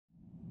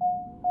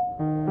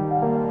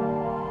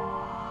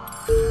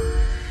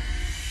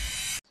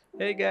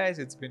Hey guys,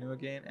 it's Binu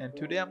again, and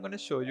today I'm going to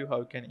show you how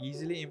you can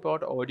easily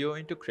import audio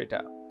into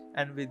Krita.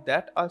 And with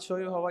that, I'll show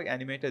you how I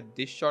animated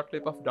this short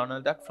clip of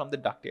Donald Duck from the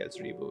DuckTales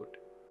reboot.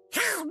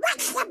 Hey,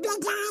 what's the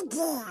big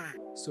idea?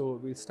 So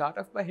we'll start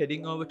off by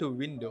heading over to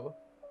Window,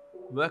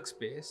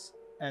 Workspace,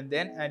 and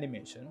then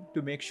Animation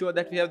to make sure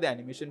that we have the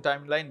animation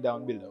timeline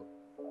down below.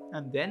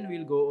 And then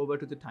we'll go over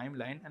to the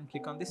timeline and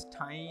click on this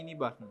tiny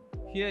button.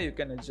 Here you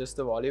can adjust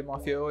the volume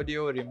of your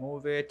audio,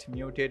 remove it,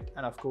 mute it,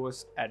 and of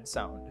course add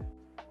sound.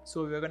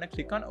 So we're going to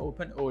click on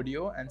Open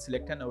Audio and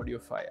select an audio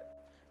file.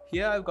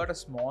 Here I've got a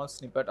small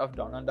snippet of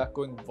Donald Duck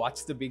going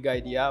 "What's the big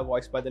idea?"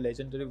 voiced by the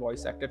legendary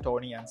voice actor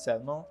Tony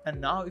Anselmo, and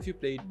now if you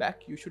play it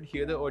back you should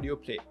hear the audio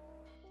play.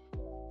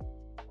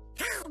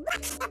 Hey,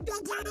 what's the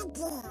big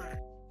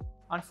idea?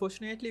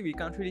 Unfortunately, we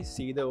can't really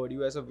see the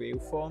audio as a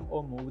waveform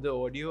or move the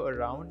audio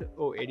around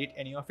or edit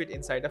any of it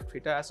inside of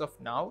Krita as of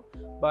now,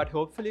 but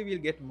hopefully we'll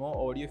get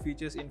more audio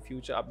features in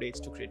future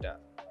updates to Krita.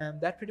 And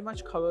that pretty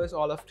much covers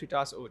all of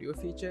Krita's audio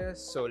features,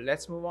 so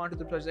let's move on to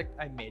the project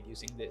I made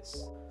using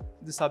this.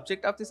 The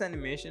subject of this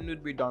animation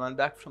would be Donald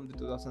Duck from the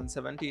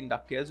 2017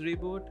 DuckTales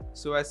reboot,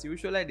 so as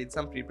usual I did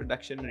some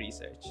pre-production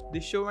research.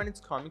 This show and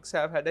its comics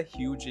have had a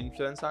huge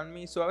influence on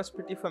me, so I was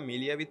pretty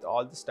familiar with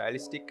all the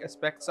stylistic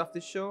aspects of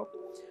this show.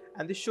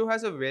 And this show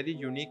has a very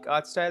unique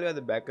art style where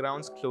the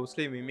backgrounds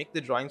closely mimic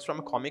the drawings from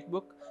a comic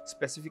book,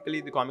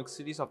 specifically the comic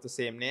series of the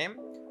same name.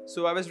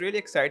 So I was really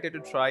excited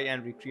to try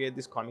and recreate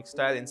this comic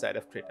style inside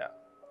of Krita.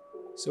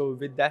 So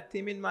with that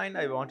theme in mind,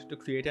 I wanted to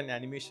create an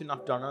animation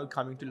of Donald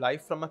coming to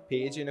life from a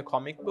page in a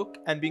comic book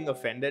and being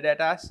offended at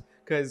us,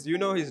 cause you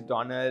know he's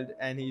Donald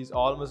and he's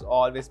almost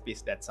always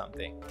pissed at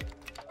something.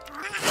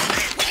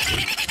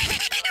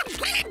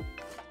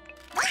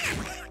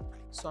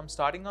 So I'm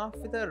starting off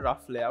with a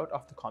rough layout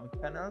of the comic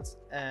panels,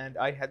 and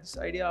I had this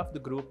idea of the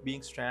group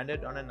being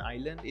stranded on an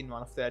island in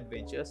one of their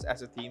adventures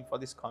as a theme for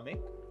this comic.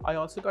 I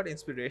also got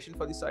inspiration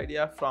for this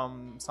idea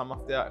from some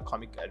of their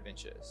comic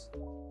adventures.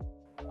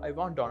 I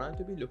want Donald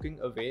to be looking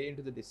away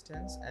into the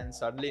distance and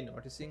suddenly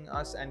noticing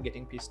us and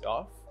getting pissed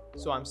off.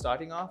 So I'm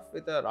starting off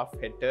with a rough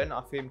head turn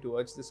of him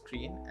towards the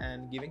screen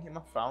and giving him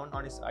a frown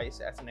on his eyes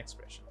as an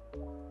expression.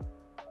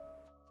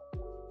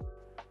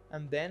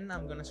 And then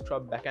I'm gonna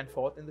scrub back and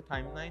forth in the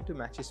timeline to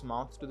match his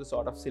mouth to the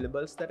sort of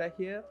syllables that I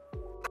hear.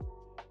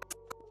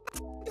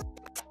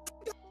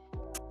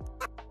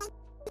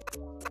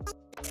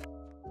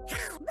 Hey,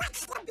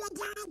 what's the big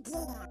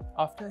idea?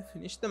 After I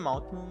finished the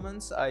mouth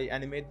movements, I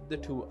animated the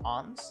two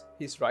arms.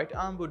 His right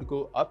arm would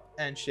go up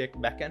and shake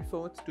back and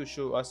forth to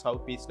show us how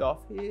pissed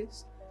off he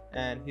is,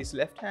 and his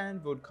left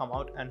hand would come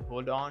out and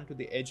hold on to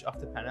the edge of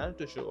the panel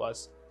to show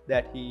us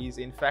that he is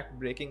in fact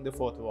breaking the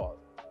fourth wall.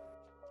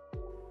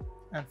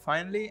 And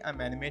finally, I'm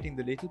animating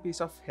the little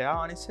piece of hair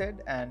on his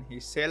head and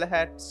his sailor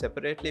hat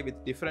separately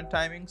with different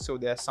timings, so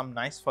there's some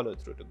nice follow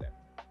through to them.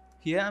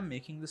 Here I'm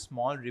making the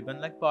small ribbon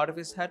like part of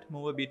his hat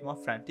move a bit more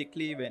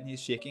frantically when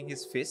he's shaking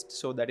his fist,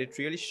 so that it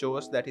really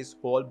shows that his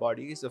whole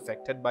body is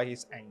affected by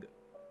his anger.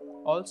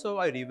 Also,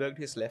 I reworked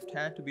his left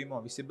hand to be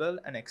more visible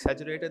and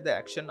exaggerated the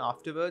action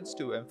afterwards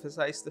to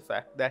emphasize the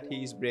fact that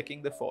he is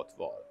breaking the fourth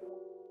wall.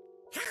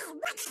 Hey,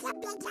 what's the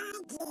big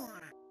idea?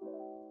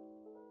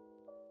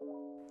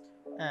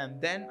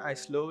 And then I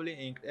slowly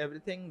inked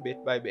everything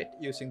bit by bit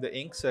using the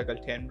Ink Circle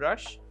 10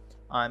 brush.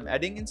 I'm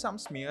adding in some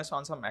smears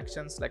on some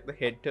actions like the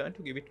head turn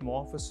to give it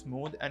more of a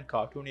smooth and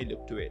cartoony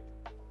look to it.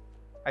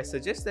 I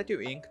suggest that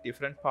you ink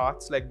different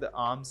parts like the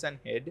arms and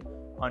head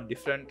on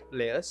different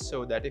layers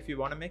so that if you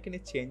want to make any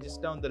changes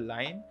down the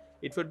line,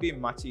 it would be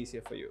much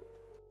easier for you.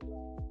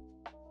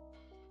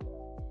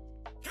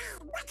 Hey,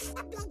 what's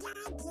the big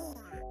idea?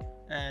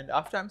 And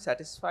after I'm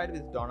satisfied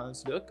with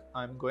Donald's look,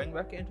 I'm going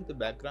back into the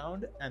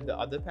background and the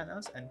other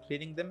panels and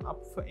cleaning them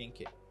up for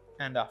inking.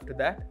 And after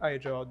that, I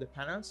draw out the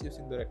panels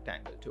using the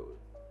rectangle tool.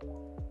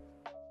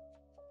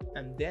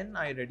 And then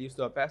I reduce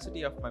the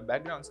opacity of my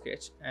background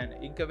sketch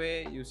and ink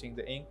away using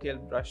the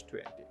Inktail brush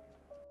 20.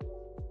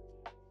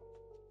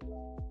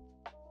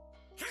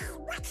 Hey,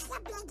 what's the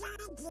big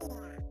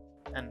idea?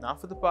 And now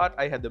for the part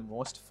I had the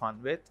most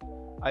fun with.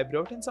 I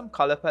brought in some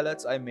color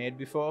palettes I made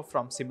before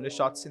from similar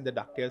shots in the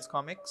DuckTales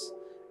comics,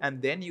 and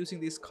then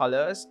using these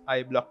colors,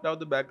 I blocked out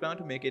the background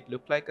to make it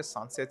look like a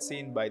sunset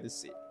scene by the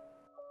sea.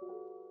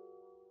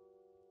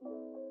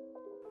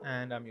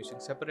 And I'm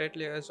using separate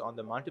layers on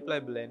the multiply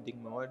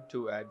blending mode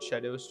to add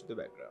shadows to the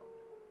background.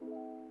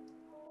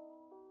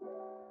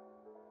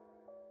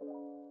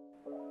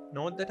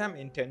 Note that I'm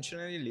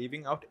intentionally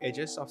leaving out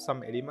edges of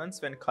some elements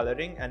when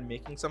coloring and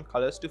making some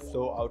colors to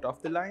flow out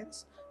of the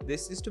lines.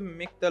 This is to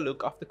mimic the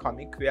look of the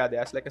comic where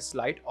there's like a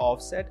slight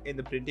offset in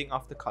the printing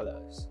of the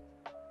colors.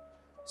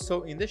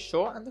 So in the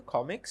show and the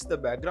comics, the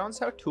backgrounds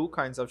have two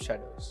kinds of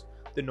shadows.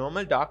 The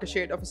normal darker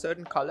shade of a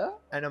certain color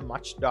and a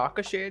much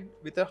darker shade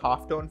with a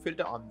halftone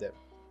filter on them.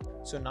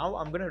 So now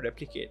I'm going to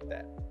replicate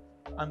that.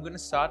 I'm going to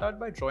start out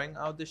by drawing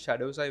out the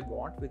shadows I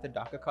want with a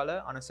darker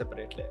color on a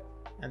separate layer.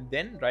 And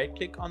then right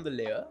click on the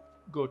layer,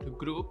 go to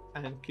group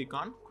and click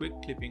on quick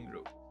clipping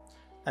group.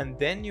 And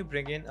then you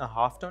bring in a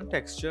halftone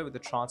texture with a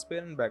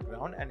transparent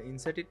background and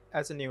insert it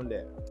as a new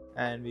layer.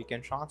 And we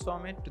can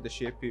transform it to the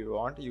shape we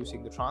want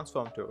using the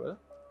transform tool.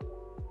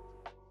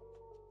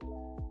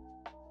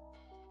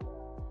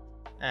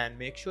 And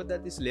make sure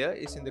that this layer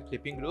is in the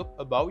clipping group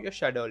above your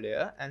shadow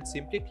layer and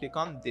simply click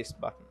on this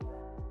button.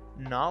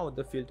 Now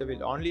the filter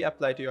will only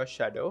apply to your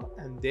shadow,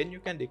 and then you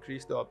can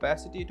decrease the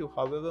opacity to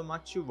however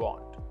much you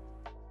want.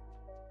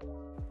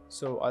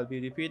 So I'll be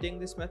repeating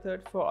this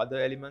method for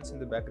other elements in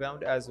the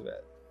background as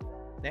well.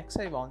 Next,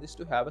 I want this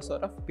to have a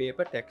sort of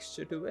paper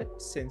texture to it,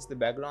 since the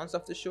backgrounds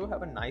of the show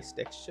have a nice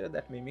texture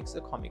that mimics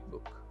a comic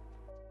book.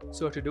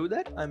 So to do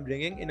that, I'm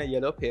bringing in a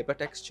yellow paper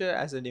texture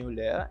as a new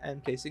layer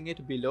and placing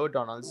it below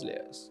Donald's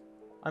layers.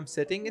 I'm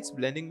setting its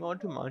blending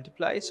mode to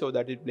multiply so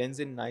that it blends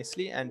in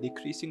nicely and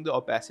decreasing the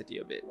opacity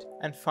a bit.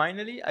 And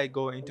finally, I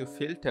go into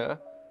Filter,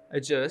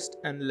 Adjust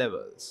and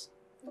Levels.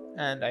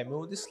 And I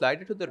move the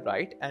slider to the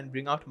right and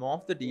bring out more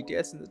of the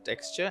details in the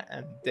texture,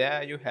 and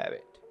there you have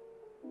it.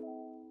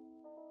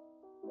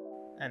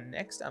 And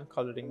next, I'm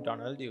coloring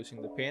Donald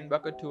using the paint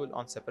bucket tool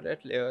on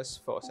separate layers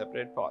for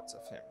separate parts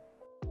of him.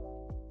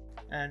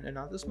 And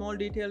another small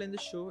detail in the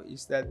show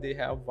is that they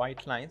have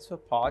white lines for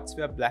parts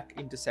where black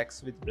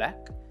intersects with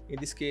black,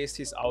 in this case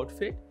his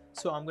outfit,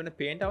 so I'm going to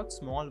paint out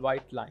small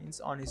white lines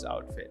on his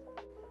outfit.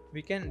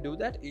 We can do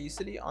that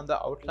easily on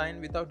the outline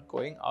without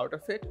going out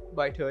of it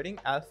by turning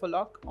alpha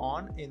lock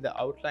on in the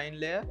outline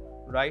layer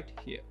right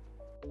here.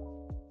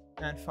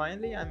 And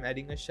finally, I'm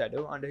adding a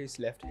shadow under his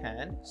left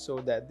hand so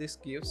that this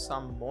gives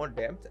some more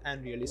depth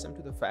and realism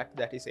to the fact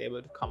that he's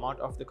able to come out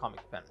of the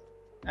comic panel.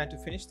 And to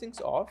finish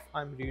things off,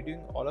 I'm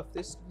redoing all of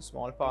this to the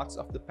small parts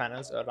of the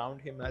panels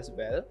around him as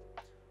well.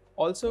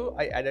 Also,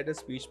 I added a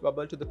speech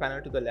bubble to the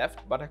panel to the left,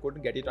 but I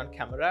couldn't get it on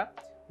camera.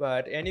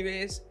 But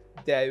anyways,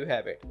 there you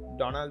have it.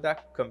 Donald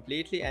Duck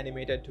completely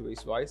animated to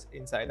his voice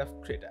inside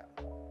of Krita.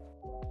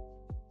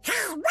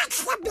 Hey,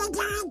 what's the big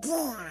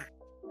idea?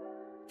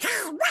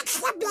 Hey,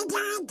 what's the big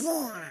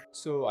idea?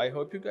 So I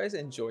hope you guys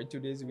enjoyed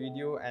today's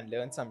video and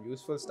learned some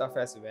useful stuff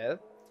as well.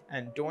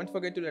 And don't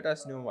forget to let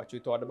us know what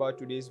you thought about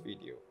today's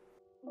video.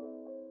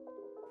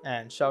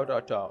 And shout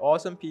out to our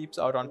awesome peeps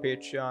out on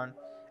Patreon.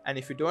 And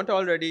if you don't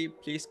already,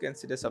 please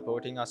consider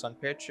supporting us on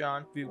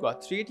Patreon. We've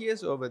got 3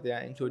 tiers over there,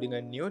 including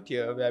a new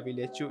tier where we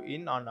let you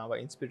in on our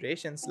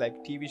inspirations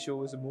like TV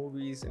shows,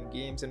 movies and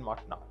games and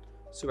whatnot.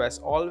 So as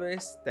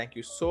always, thank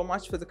you so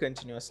much for the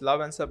continuous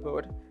love and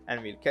support,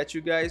 and we'll catch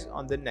you guys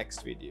on the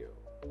next video.